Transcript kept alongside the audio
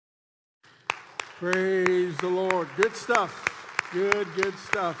Praise the Lord. Good stuff. Good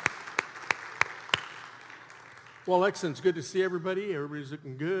stuff. Well, excellent. It's good to see everybody. Everybody's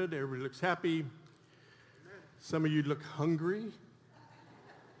looking good. Everybody looks happy. Some of you look hungry.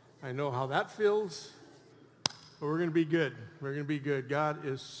 I know how that feels. But we're going to be good. We're going to be good. God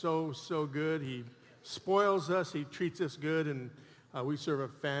is so good. He spoils us. He treats us good. And we serve a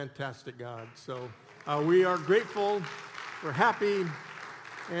fantastic God. So we are grateful. We're happy.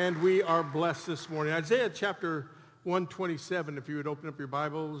 And we are blessed this morning. Isaiah chapter 127, if you would open up your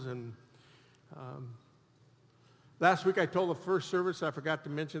Bibles. And last week I told the first service, I forgot to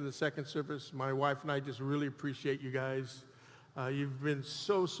mention the second service. My wife and I just really appreciate you guys. You've been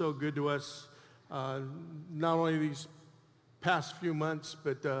so good to us, not only these past few months,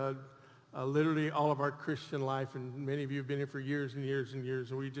 but literally all of our Christian life. And many of you have been here for years and years and years.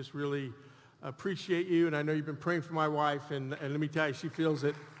 And we just really appreciate you. And I know you've been praying for my wife. And let me tell you, she feels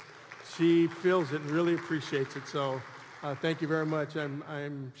it. She feels it and really appreciates it. So thank you very much.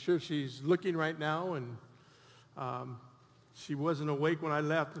 I'm sure she's looking right now. And she wasn't awake when I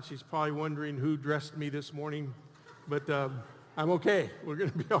left. And she's probably wondering who dressed me this morning. But I'm okay. We're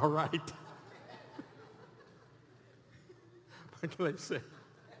going to be all right. What can I say?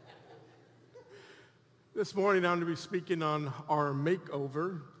 This morning I'm going to be speaking on our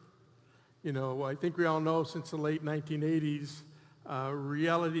makeover. You know, I think we all know since the late 1980s,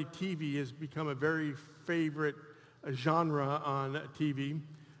 reality TV has become a very favorite genre on TV.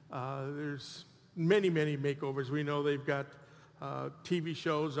 There's many makeovers. We know they've got TV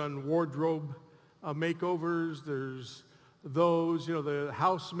shows on wardrobe makeovers. There's those, you know, the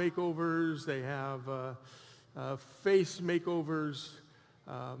house makeovers. They have face makeovers.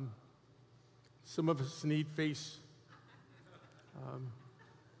 Some of us need face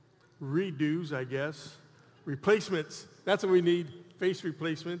redos, I guess. Replacements. That's what we need, face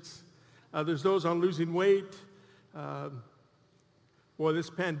replacements. There's those on losing weight. Boy, this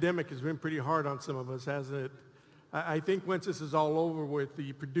pandemic has been pretty hard on some of us, hasn't it? I think once this is all over with,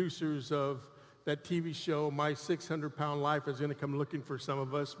 the producers of that TV show, My 600-Pound Life, is going to come looking for some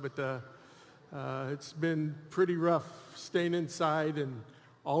of us. But it's been pretty rough staying inside and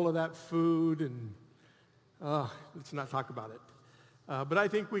all of that food. And let's not talk about it. But I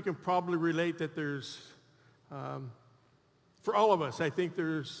think we can probably relate that there's, for all of us, I think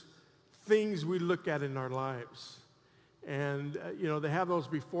there's things we look at in our lives. And, you know, they have those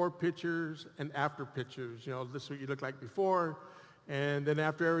before pictures and after pictures. You know, this is what you look like before. And then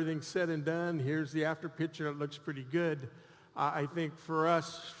after everything's said and done, here's the after picture. It looks pretty good. I think for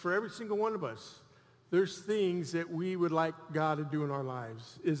us, for every single one of us, there's things that we would like God to do in our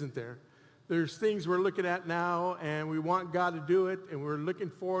lives, isn't there? There's things we're looking at now, and we want God to do it, and we're looking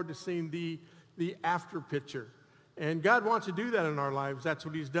forward to seeing the after picture. And God wants to do that in our lives. That's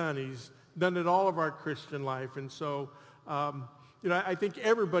what he's done. He's done it all of our Christian life. And so, you know, I think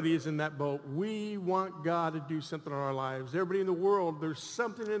everybody is in that boat. We want God to do something in our lives. Everybody in the world, there's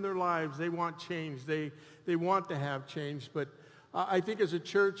something in their lives they want changed. They want to have changed. But I think as a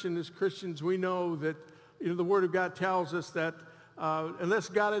church and as Christians, we know that, you know, the Word of God tells us that unless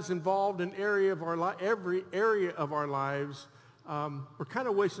God is involved in every area of our lives, we're kind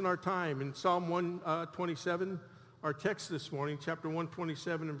of wasting our time. In Psalm 127, our text this morning, chapter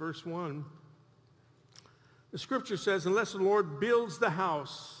 127 and verse 1, the scripture says, unless the Lord builds the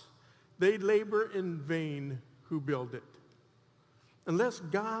house, they labor in vain who build it. Unless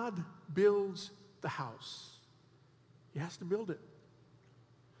God builds the house, he has to build it.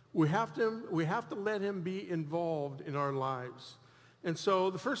 We have to let him be involved in our lives. And so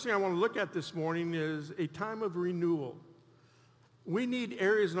the first thing I want to look at this morning is a time of renewal. We need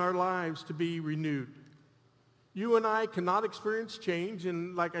areas in our lives to be renewed. You and I cannot experience change,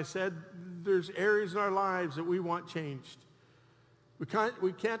 and like I said, there's areas in our lives that we want changed. We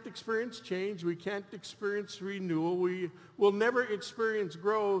can't experience change. We can't experience renewal. We will never experience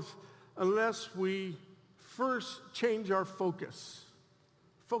growth unless we first change our focus.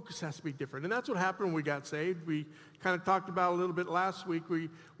 Focus has to be different. And that's what happened when we got saved. We kind of talked about it a little bit last week. We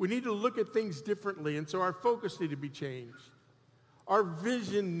need to look at things differently, and so our focus needs to be changed. Our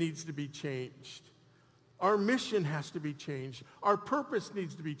vision needs to be changed. Our mission has to be changed. Our purpose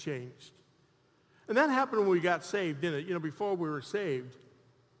needs to be changed. And that happened when we got saved, didn't it? You know, before we were saved,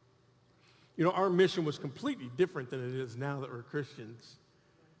 you know, our mission was completely different than it is now that we're Christians.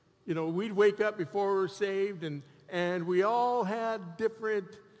 You know, we'd wake up before we were saved, and we all had different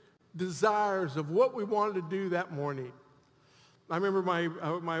desires of what we wanted to do that morning. I remember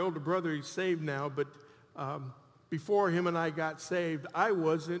my older brother, he's saved now, but before him and I got saved, I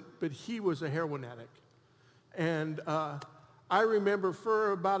wasn't, but he was a heroin addict. And I remember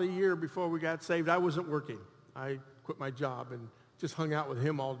for about a year before we got saved, I wasn't working. I quit my job and just hung out with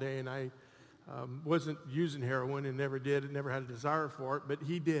him all day, and I wasn't using heroin and never did and never had a desire for it, but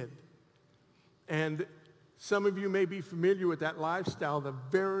he did. And some of you may be familiar with that lifestyle. The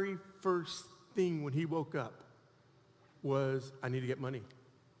very first thing when he woke up was, I need to get money.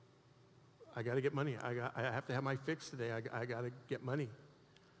 I got to get money. I have to have my fix today. I got to get money.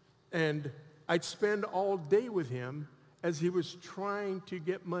 And I'd spend all day with him as he was trying to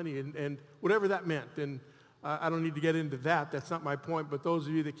get money and whatever that meant. And I don't need to get into that. That's not my point. But those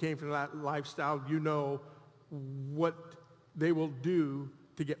of you that came from that lifestyle, you know what they will do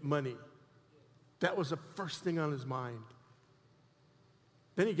to get money. That was the first thing on his mind.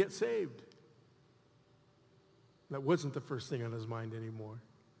 Then he gets saved. That wasn't the first thing on his mind anymore.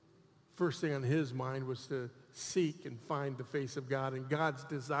 First thing on his mind was to seek and find the face of God and God's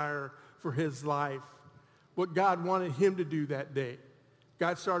desire for his life. What God wanted him to do that day.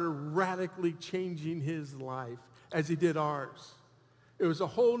 God started radically changing his life as he did ours. It was a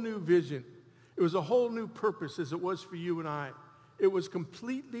whole new vision. It was a whole new purpose as it was for you and I. It was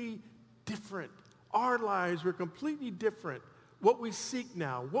completely different. Our lives were completely different. What we seek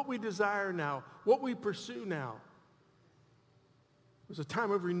now, what we desire now, what we pursue now. It was a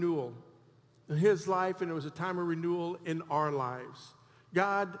time of renewal in his life, and it was a time of renewal in our lives.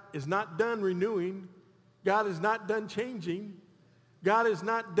 God is not done renewing. God is not done changing. God is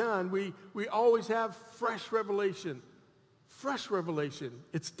not done. We always have fresh revelation. Fresh revelation.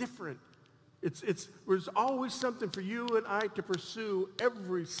 It's different. There's always something for you and I to pursue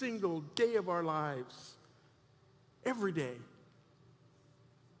every single day of our lives. Every day.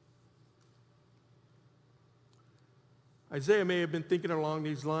 Isaiah may have been thinking along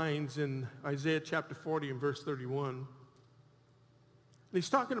these lines in Isaiah chapter 40 and verse 31. And he's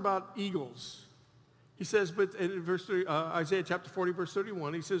talking about eagles. He says, but in Isaiah chapter 40, verse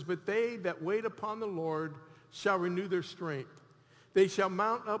 31, he says, but they that wait upon the Lord shall renew their strength. They shall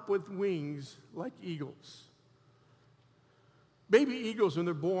mount up with wings like eagles. Baby eagles, when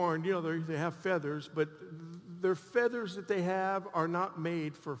they're born, they have feathers, but their feathers that they have are not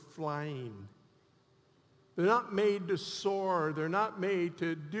made for flying. They're not made to soar. They're not made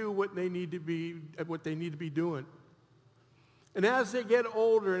to do what they need to be doing. And as they get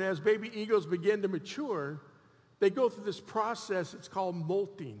older and as baby eagles begin to mature, they go through this process. It's called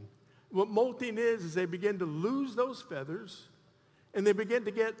molting. What molting is they begin to lose those feathers and they begin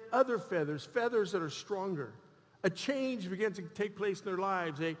to get other feathers that are stronger. A change begins to take place in their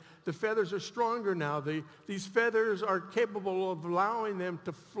lives. The feathers are stronger now. These feathers are capable of allowing them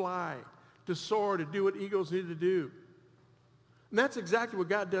to fly, to soar, to do what eagles need to do. And that's exactly what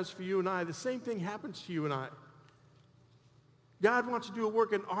God does for you and I. The same thing happens to you and I. God wants to do a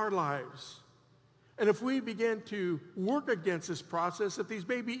work in our lives. And if we begin to work against this process, if these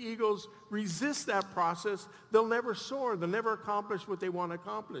baby eagles resist that process, they'll never soar. They'll never accomplish what they want to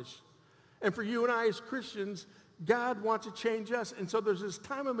accomplish. And for you and I as Christians, God wants to change us. And so there's this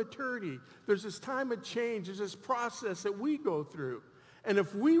time of maturity. There's this time of change. There's this process that we go through. And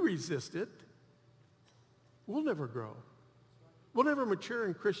if we resist it, we'll never grow. We'll never mature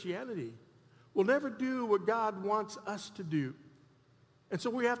in Christianity. We'll never do what God wants us to do. And so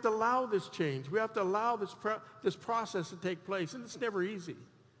we have to allow this change. We have to allow this process to take place. And it's never easy. It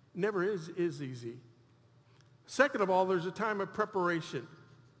never is easy. Second of all, there's a time of preparation.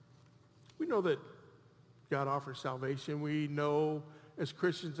 We know that God offers salvation. We know as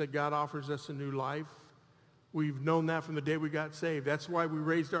Christians that God offers us a new life. We've known that from the day we got saved. That's why we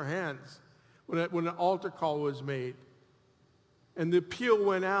raised our hands when an altar call was made. And the appeal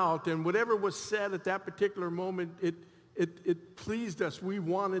went out, and whatever was said at that particular moment, it pleased us. We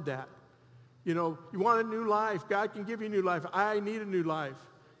wanted that. You want a new life. God can give you a new life. I need a new life.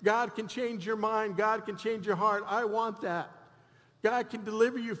 God can change your mind. God can change your heart. I want that. God can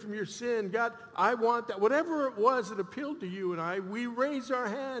deliver you from your sin. God, I want that. Whatever it was that appealed to you and I, we raised our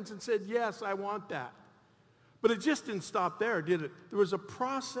hands and said, yes, I want that. But it just didn't stop there, did it? There was a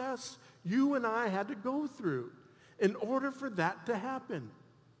process you and I had to go through in order for that to happen.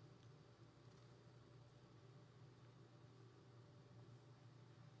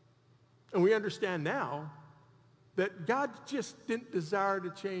 And we understand now that God just didn't desire to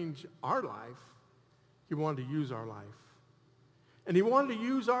change our life. He wanted to use our life. And he wanted to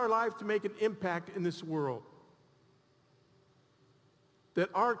use our life to make an impact in this world. That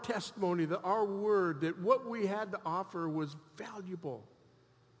our testimony, that our word, that what we had to offer was valuable.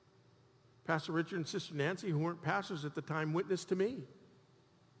 Pastor Richard and Sister Nancy, who weren't pastors at the time, witnessed to me.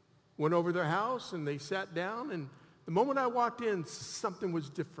 Went over their house and they sat down, and the moment I walked in, something was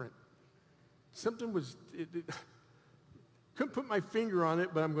different. Something was, Couldn't put my finger on it,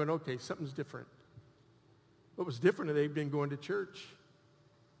 but I'm going, okay, something's different. What was different is they'd been going to church.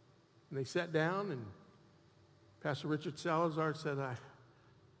 And they sat down, and Pastor Richard Salazar said, I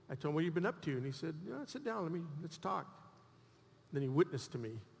told him, what have you been up to? And he said, sit down, let's talk. Then he witnessed to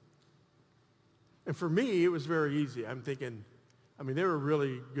me. And for me, it was very easy. I'm thinking, they were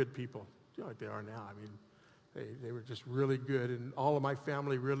really good people, like they are now. They were just really good, and all of my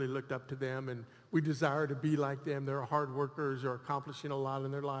family really looked up to them, and we desire to be like them. They're hard workers, they're accomplishing a lot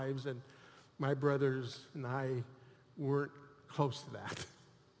in their lives, and my brothers and I weren't close to that.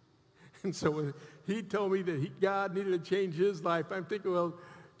 And so when he told me that God needed to change his life, I'm thinking, well,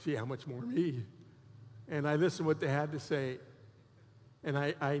 gee, how much more me? And I listened to what they had to say, and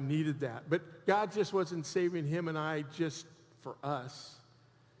I needed that. But God just wasn't saving him and I just for us.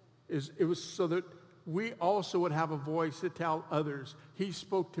 It was so that we also would have a voice to tell others. He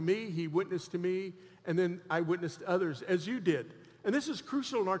spoke to me, he witnessed to me, and then I witnessed to others, as you did. And this is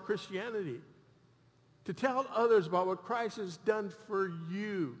crucial in our Christianity, to tell others about what Christ has done for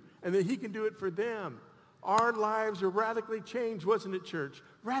you, and that he can do it for them. Our lives are radically changed, wasn't it, church?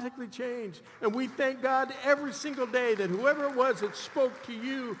 Radically changed. And we thank God every single day that whoever it was that spoke to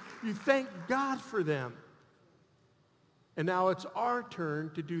you, you thank God for them. And now it's our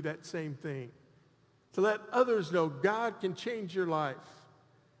turn to do that same thing. To let others know God can change your life.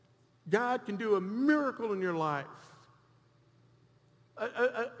 God can do a miracle in your life.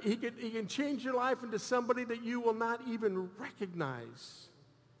 He can change your life into somebody that you will not even recognize.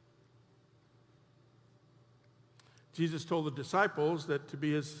 Jesus told the disciples that to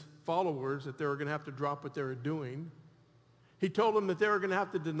be his followers, that they were going to have to drop what they were doing. He told them that they were going to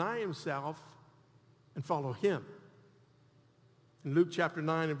have to deny himself and follow him. In Luke chapter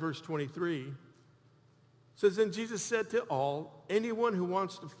 9 and verse 23, it says, then Jesus said to all, anyone who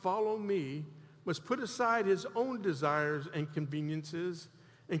wants to follow me must put aside his own desires and conveniences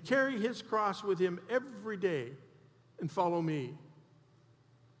and carry his cross with him every day and follow me.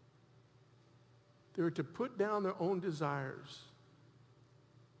 They were to put down their own desires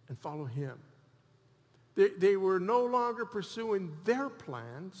and follow him. They were no longer pursuing their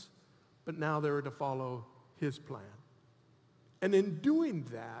plans, but now they were to follow his plan. And in doing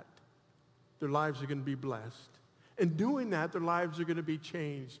that, their lives are going to be blessed. In doing that, their lives are going to be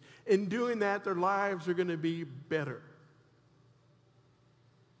changed. In doing that, their lives are going to be better.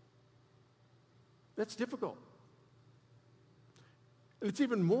 That's difficult. And it's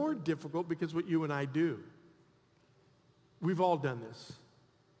even more difficult because what you and I do. We've all done this.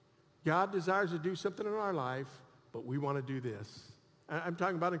 God desires to do something in our life, but we want to do this. I'm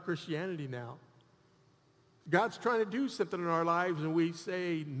talking about in Christianity now. God's trying to do something in our lives, and we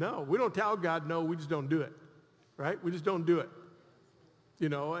say no. We don't tell God no, we just don't do it, right? We just don't do it.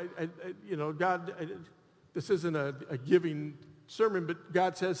 God, this isn't a giving sermon, but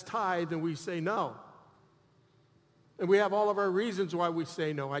God says tithe, and we say no. And we have all of our reasons why we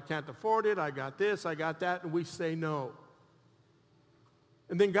say no. I can't afford it, I got this, I got that, and we say no.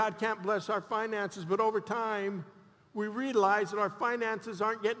 And then God can't bless our finances, but over time, we realize that our finances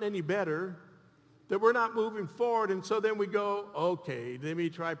aren't getting any better, that we're not moving forward, and so then we go, okay, let me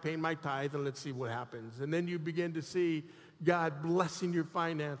try paying my tithe and let's see what happens. And then you begin to see God blessing your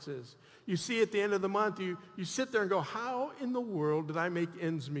finances. You see at the end of the month, you sit there and go, how in the world did I make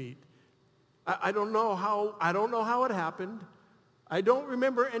ends meet? I don't know how it happened. I don't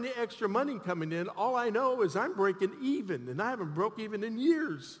remember any extra money coming in. All I know is I'm breaking even, and I haven't broke even in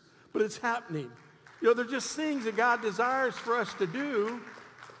years, but it's happening. They're just things that God desires for us to do.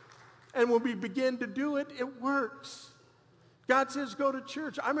 And when we begin to do it, it works. God says go to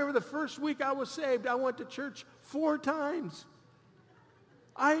church. I remember the first week I was saved, I went to church 4 times.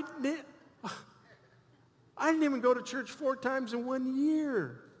 I didn't even go to church 4 times in 1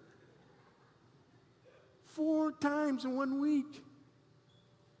 year. 4 times in 1 week.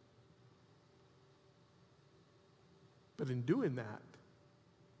 But in doing that,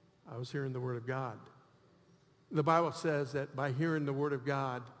 I was hearing the Word of God. The Bible says that by hearing the Word of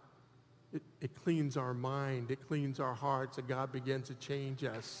God, it cleans our mind, it cleans our hearts, and God begins to change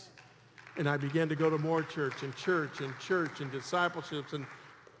us. And I began to go to more church and discipleships, and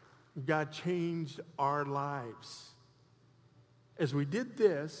God changed our lives. As we did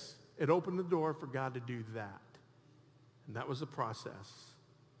this, it opened the door for God to do that. And that was the process.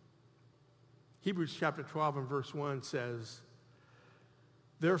 Hebrews chapter 12 and verse 1 says,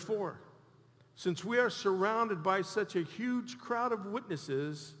 therefore, since we are surrounded by such a huge crowd of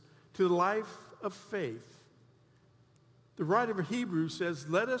witnesses to the life of faith, the writer of Hebrews says,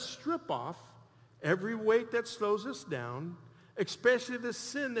 let us strip off every weight that slows us down, especially the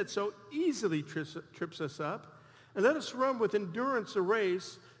sin that so easily trips us up, And let us run with endurance a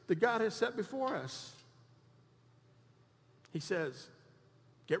race that God has set before us. He says,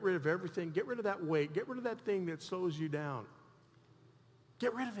 get rid of everything. Get rid of that weight. Get rid of that thing that slows you down.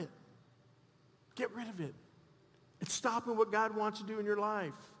 Get rid of it. Get rid of it. It's stopping what God wants to do in your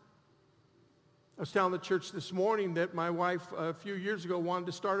life. I was telling the church this morning that my wife a few years ago wanted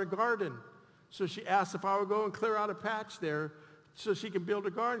to start a garden. So she asked if I would go and clear out a patch there so she could build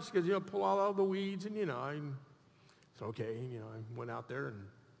a garden. She goes, pull out all the weeds. And, I said, okay. I went out there and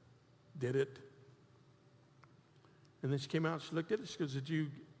did it. And then she came out and she looked at it. She goes, did you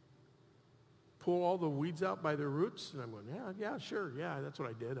pull all the weeds out by their roots? And I'm going, yeah, sure. Yeah, that's what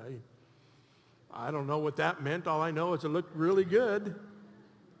I did. I don't know what that meant. All I know is it looked really good.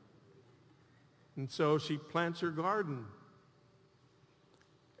 And so she plants her garden.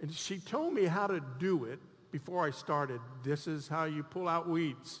 And she told me how to do it before I started. This is how you pull out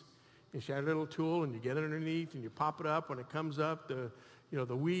weeds. And she had a little tool, and you get it underneath, and you pop it up. When it comes up,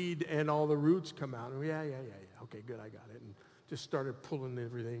 the weed and all the roots come out. And yeah. Okay, good, I got it. And just started pulling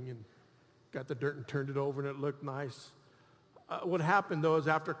everything and got the dirt and turned it over, and it looked nice. What happened, though, is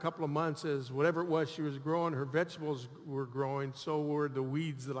after a couple of months, is whatever it was she was growing, her vegetables were growing, so were the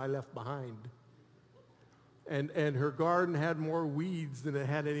weeds that I left behind. And her garden had more weeds than it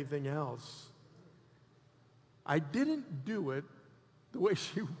had anything else. I didn't do it the way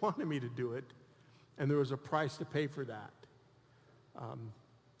she wanted me to do it, and there was a price to pay for that.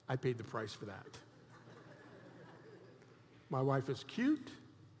 I paid the price for that. My wife is cute.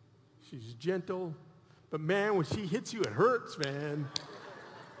 She's gentle. But man, when she hits you, it hurts, man.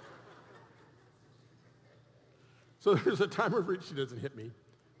 So there's a time where she doesn't hit me.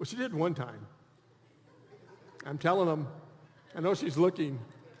 Well, she did one time. I'm telling them. I know she's looking.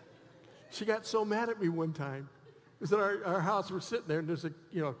 She got so mad at me one time. It was at our house. We're sitting there, and there's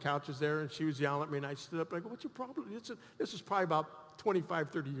couches there, and she was yelling at me, and I stood up, and I go, what's your problem? This was probably about 25,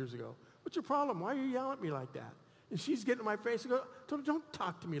 30 years ago. What's your problem? Why are you yelling at me like that? And she's getting in my face and go, don't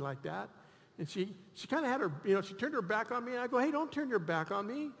talk to me like that. And she kind of had her, she turned her back on me, and I go, hey, don't turn your back on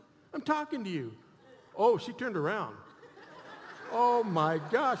me. I'm talking to you. Oh, she turned around. Oh, my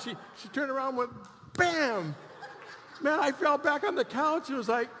gosh. She turned around and went, bam. Man, I fell back on the couch. It was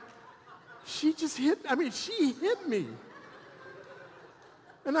like, she hit me.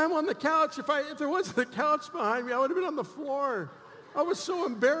 And I'm on the couch. If there wasn't a couch behind me, I would have been on the floor. I was so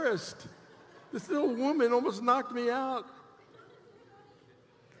embarrassed. This little woman almost knocked me out.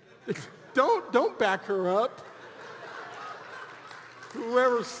 Don't back her up.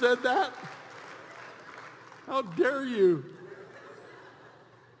 Whoever said that, how dare you?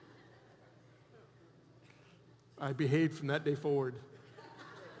 I behaved from that day forward.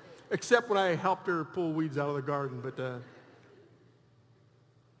 Except when I helped her pull weeds out of the garden. But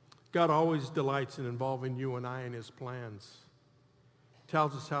God always delights in involving you and I in his plans. He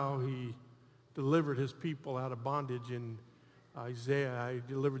tells us how he delivered his people out of bondage in Isaiah. I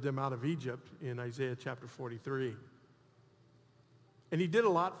delivered them out of Egypt in Isaiah chapter 43. And he did a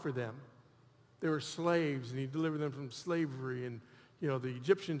lot for them. They were slaves, and he delivered them from slavery. And, the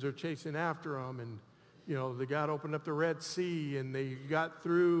Egyptians are chasing after them. And, God opened up the Red Sea, and they got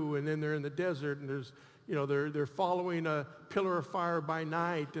through, and then they're in the desert, and there's, they're following a pillar of fire by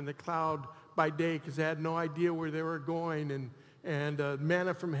night and the cloud by day because they had no idea where they were going. And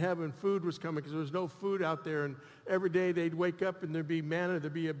manna from heaven, food was coming because there was no food out there. And every day they'd wake up and there'd be manna,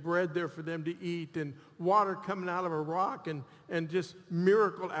 there'd be a bread there for them to eat, and water coming out of a rock, and just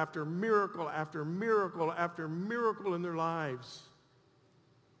miracle after miracle after miracle after miracle in their lives.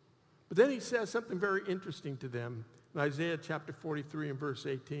 But then he says something very interesting to them in Isaiah chapter 43 and verse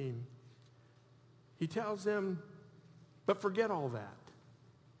 18. He tells them, but forget all that.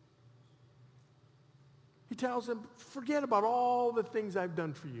 He tells them, forget about all the things I've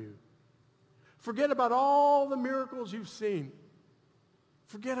done for you. Forget about all the miracles you've seen.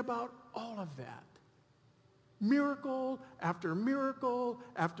 Forget about all of that. Miracle after miracle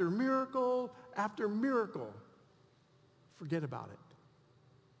after miracle after miracle. Forget about it.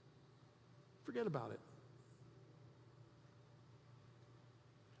 Forget about it.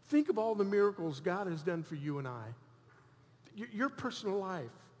 Think of all the miracles God has done for you and I. Your personal life.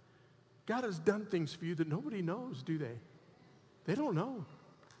 God has done things for you that nobody knows, do they? They don't know.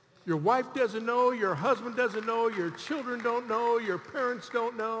 Your wife doesn't know, your husband doesn't know, your children don't know, your parents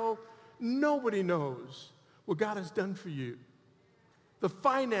don't know. Nobody knows what God has done for you. The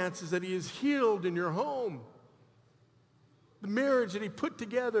finances that he has healed in your home. The marriage that he put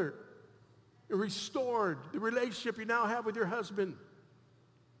together and restored. The relationship you now have with your husband.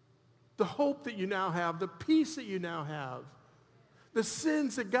 The hope that you now have. The peace that you now have. The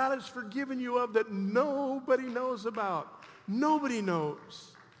sins that God has forgiven you of that nobody knows about. Nobody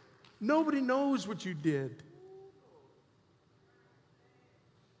knows. Nobody knows what you did.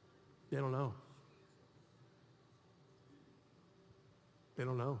 They don't know. They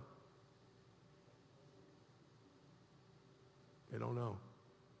don't know. They don't know.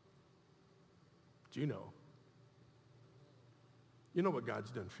 But you know. You know what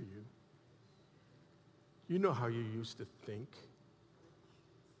God's done for you. You know how you used to think.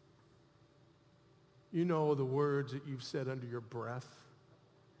 You know the words that you've said under your breath.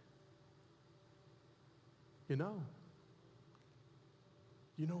 You know.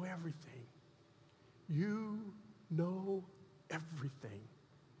 You know everything. You know everything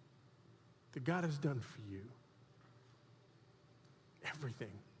that God has done for you.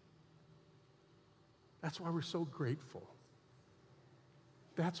 Everything. That's why we're so grateful.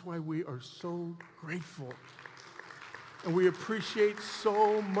 That's why we are so grateful. And we appreciate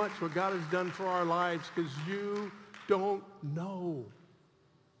so much what God has done for our lives because you don't know.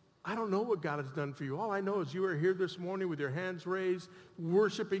 I don't know what God has done for you. All I know is you are here this morning with your hands raised,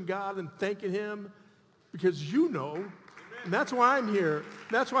 worshiping God and thanking him because you know. And that's why I'm here.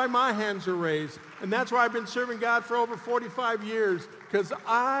 That's why my hands are raised. And that's why I've been serving God for over 45 years because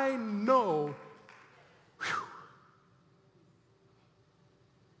I know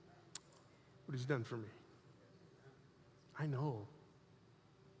what he's done for me. I know.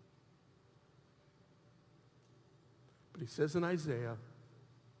 But he says in Isaiah,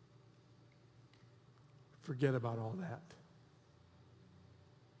 forget about all that.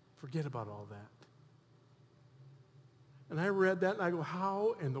 Forget about all that. And I read that and I go,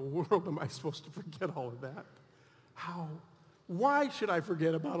 how in the world am I supposed to forget all of that? How? Why should I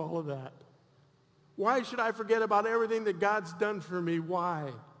forget about all of that? Why should I forget about everything that God's done for me?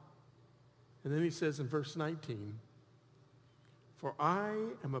 Why? And then he says in verse 19, for I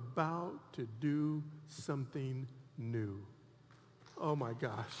am about to do something new. Oh my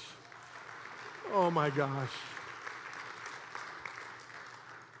gosh. Oh my gosh.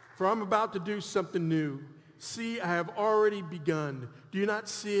 For I'm about to do something new. See, I have already begun. Do you not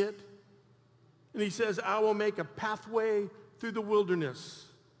see it? And he says, I will make a pathway through the wilderness.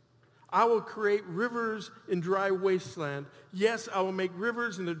 I will create rivers in dry wasteland. Yes, I will make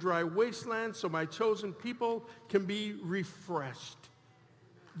rivers in the dry wasteland so my chosen people can be refreshed.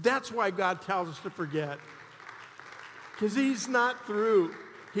 That's why God tells us to forget. Because he's not through.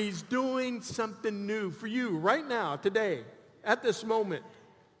 He's doing something new for you right now, today, at this moment.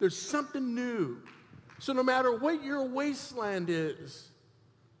 There's something new. So no matter what your wasteland is,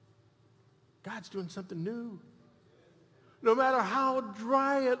 God's doing something new. No matter how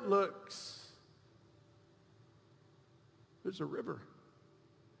dry it looks, there's a river.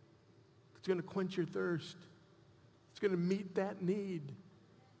 It's going to quench your thirst. It's going to meet that need.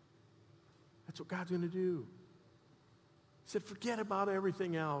 That's what God's going to do. He said, forget about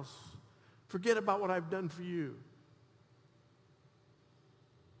everything else. Forget about what I've done for you.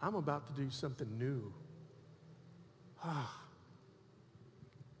 I'm about to do something new.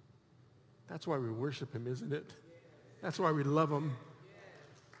 That's why we worship him, isn't it? That's why we love him.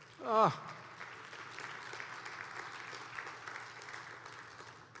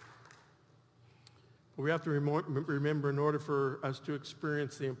 We have to remember in order for us to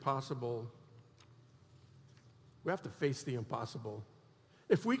experience the impossible, we have to face the impossible.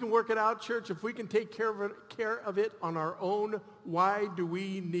 If we can work it out, church, if we can take care of it on our own, why do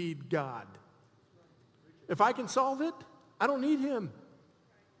we need God? If I can solve it, I don't need him.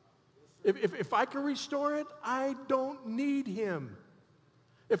 If I can restore it, I don't need him.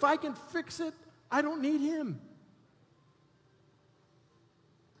 If I can fix it, I don't need him.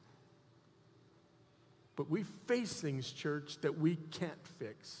 But we face things, church, that we can't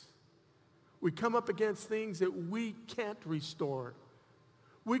fix. We come up against things that we can't restore.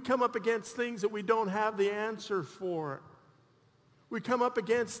 We come up against things that we don't have the answer for. We come up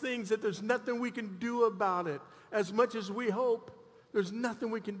against things that there's nothing we can do about it. As much as we hope, there's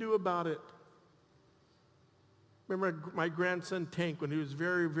nothing we can do about it. Remember my grandson Tank, when he was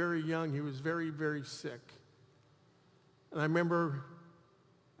very, very young, he was very, very sick. And I remember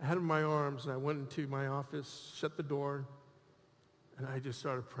I had him in my arms, and I went into my office, shut the door, and I just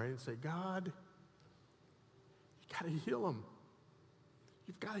started praying and say, God, you got to heal him.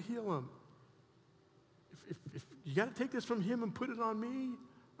 You've got to heal him. If you got to take this from him and put it on me,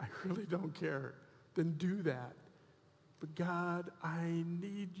 I really don't care. Then do that. But God, I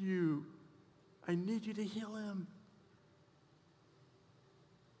need you. I need you to heal him.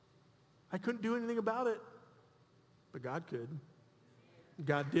 I couldn't do anything about it, but God could.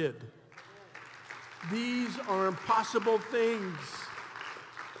 God did. These are impossible things.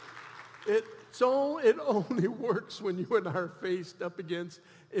 It only works when you and I are faced up against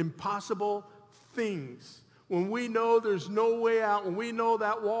impossible things. When we know there's no way out, when we know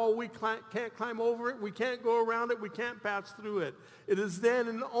that wall, we can't climb over it, we can't go around it, we can't pass through it. It is then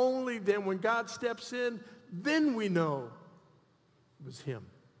and only then when God steps in, then we know it was him.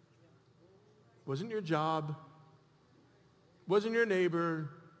 It wasn't your job. It wasn't your neighbor.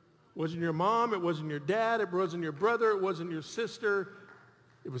 It wasn't your mom. It wasn't your dad. It wasn't your brother. It wasn't your sister.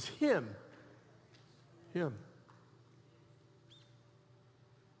 It was him. Him.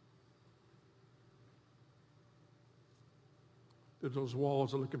 There's those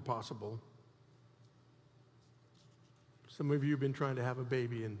walls that look impossible. Some of you have been trying to have a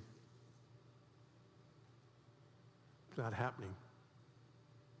baby and it's not happening.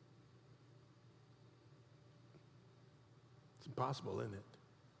 It's impossible, isn't it?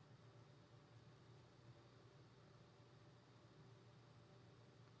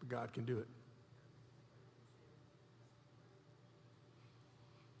 But God can do it.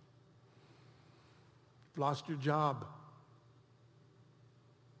 You've lost your job.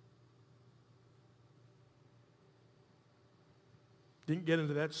 Didn't get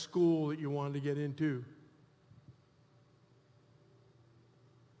into that school that you wanted to get into.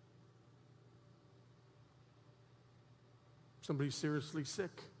 Somebody's seriously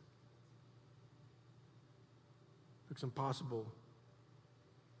sick. Looks impossible.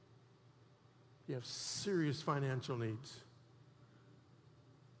 You have serious financial needs.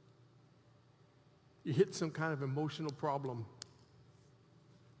 You hit some kind of emotional problem.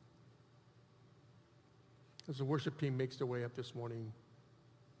 As the worship team makes their way up this morning,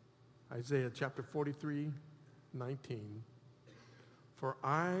 Isaiah chapter 43, 19. For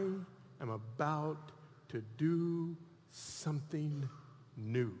I am about to do something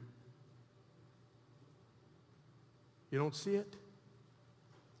new. You don't see it?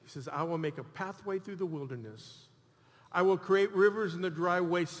 He says, I will make a pathway through the wilderness. I will create rivers in the dry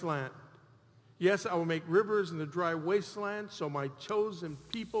wasteland. Yes, I will make rivers in the dry wasteland so my chosen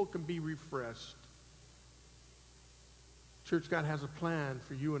people can be refreshed. Church, God has a plan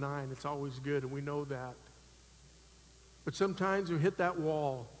for you and I, and it's always good, and we know that. But sometimes we hit that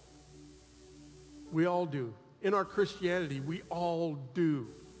wall. We all do. In our Christianity, we all do.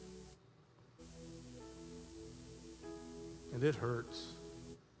 And it hurts.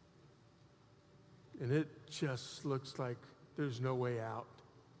 And it just looks like there's no way out.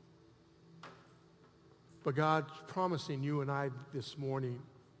 But God's promising you and I this morning,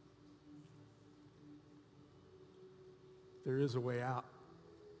 there is a way out.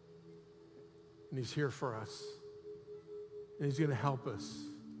 And he's here for us. And he's going to help us.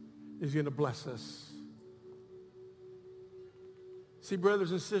 He's going to bless us. See, brothers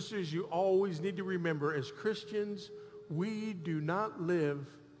and sisters, you always need to remember, as Christians, we do not live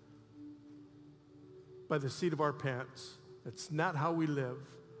by the seat of our pants. That's not how we live.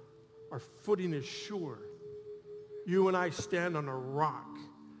 Our footing is sure. You and I stand on a rock.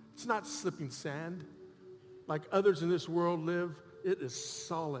 It's not slipping sand like others in this world live. It is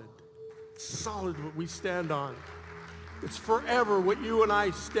solid. It's solid what we stand on. It's forever what you and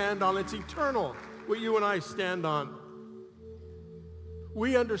I stand on. It's eternal what you and I stand on.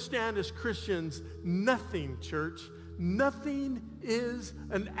 We understand as Christians, nothing, church, nothing is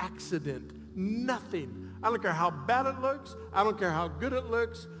an accident. Nothing. I don't care how bad it looks. I don't care how good it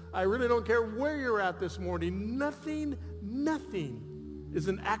looks. I really don't care where you're at this morning. Nothing is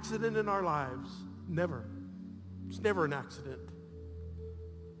an accident in our lives. Never. It's never an accident.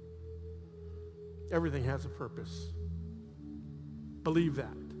 Everything has a purpose. Believe that.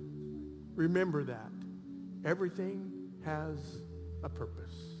 Remember that. Everything has a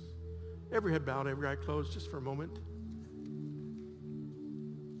purpose. Every head bowed, every eye closed, just for a moment.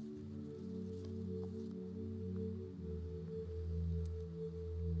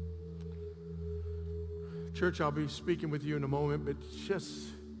 Church, I'll be speaking with you in a moment, but just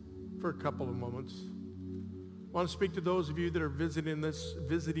for a couple of moments. I want to speak to those of you that are visiting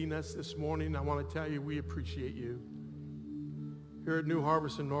us this morning. I want to tell you we appreciate you. Here at New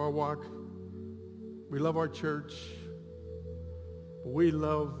Harvest in Norwalk, we love our church. We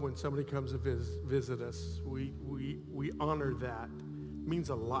love when somebody comes to visit us. We honor that. It means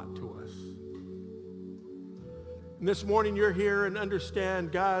a lot to us. And this morning you're here and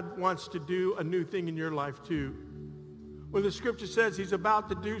understand God wants to do a new thing in your life too. When the scripture says he's about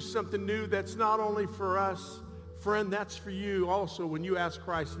to do something new, that's not only for us, friend, that's for you also when you ask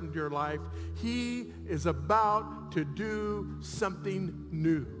Christ into your life. He is about to do something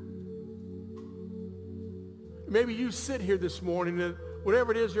new. Maybe you sit here this morning and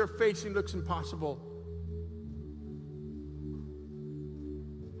whatever it is you're facing looks impossible.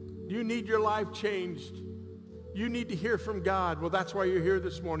 You need your life changed. You need to hear from God. Well, that's why you're here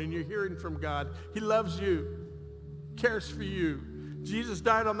this morning. You're hearing from God. He loves you, cares for you. Jesus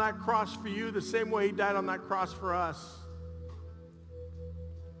died on that cross for you the same way he died on that cross for us.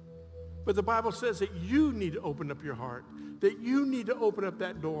 But the Bible says that you need to open up your heart, that you need to open up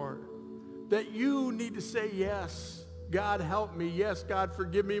that door, that you need to say, yes, God, help me. Yes, God,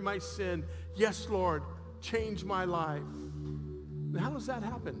 forgive me my sin. Yes, Lord, change my life. And how does that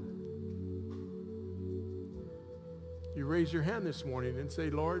happen? You raise your hand this morning and say,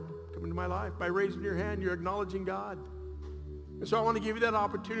 Lord, come into my life. By raising your hand, you're acknowledging God. And so I want to give you that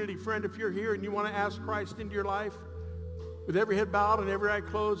opportunity. Friend, if you're here and you want to ask Christ into your life, with every head bowed and every eye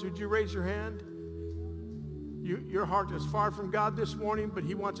closed, would you raise your hand? Your heart is far from God this morning, but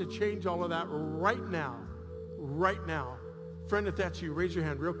he wants to change all of that right now. Right now. Friend, if that's you, raise your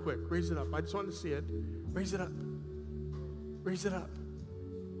hand real quick. Raise it up. I just want to see it. Raise it up. Raise it up.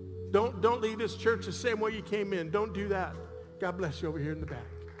 Don't leave this church the same way you came in. Don't do that. God bless you over here in the back.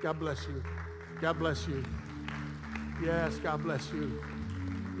 God bless you. God bless you. Yes, God bless you.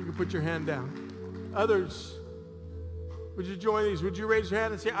 You can put your hand down. Others, would you join these? Would you raise your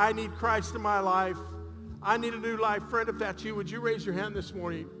hand and say, I need Christ in my life. I need a new life. Friend, if that's you, would you raise your hand this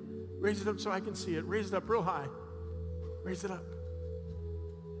morning? Raise it up so I can see it. Raise it up real high. Raise it up.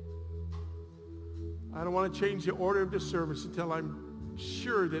 I don't want to change the order of this service until I'm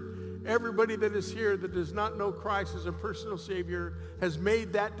sure that everybody that is here that does not know Christ as a personal Savior has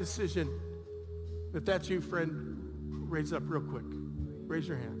made that decision. If that's you, friend, raise it up real quick. Raise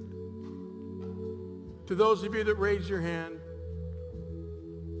your hand. To those of you that raise your hand,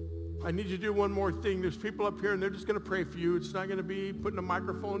 I need you to do one more thing. There's people up here and they're just going to pray for you. It's not going to be putting a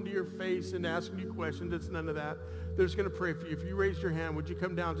microphone to your face and asking you questions. It's none of that. They're just going to pray for you. If you raise your hand, would you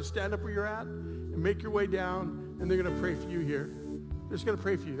come down? Just stand up where you're at and make your way down, and they're going to pray for you here. They're just going to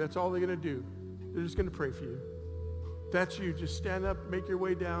pray for you. That's all they're going to do. They're just going to pray for you. If that's you, just stand up, make your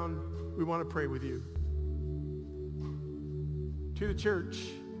way down. We want to pray with you. To the church,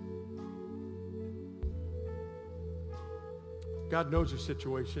 God knows your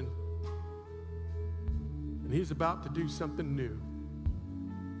situation, and he's about to do something new.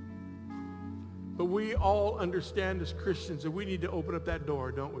 But we all understand as Christians that we need to open up that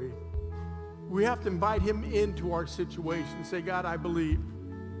door, don't we? We have to invite him into our situation and say, God, I believe.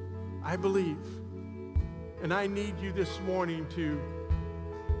 I believe. And I need you this morning to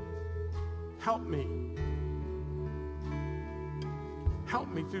help me. Help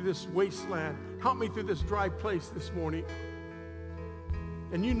me through this wasteland. Help me through this dry place this morning.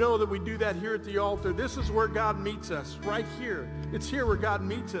 And you know that we do that here at the altar. This is where God meets us, right here. It's here where God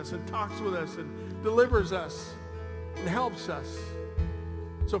meets us and talks with us and delivers us and helps us.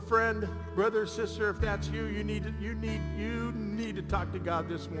 So friend, brother, sister, if that's you, you need to talk to God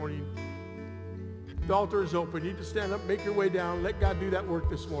this morning. The altar is open. You need to stand up, make your way down, let God do that work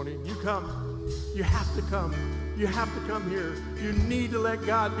this morning. You come. You have to come. You have to come here. You need to let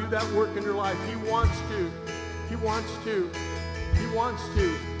God do that work in your life. He wants to. He wants to. He wants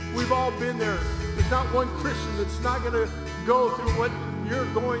to. We've all been there. There's not one Christian that's not going to go through what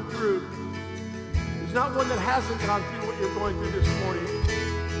you're going through. There's not one that hasn't gone through what you're going through this morning.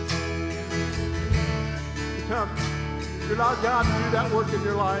 You come. You allow God to do that work in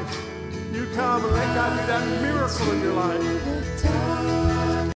your life. You come and let God do that miracle in your life.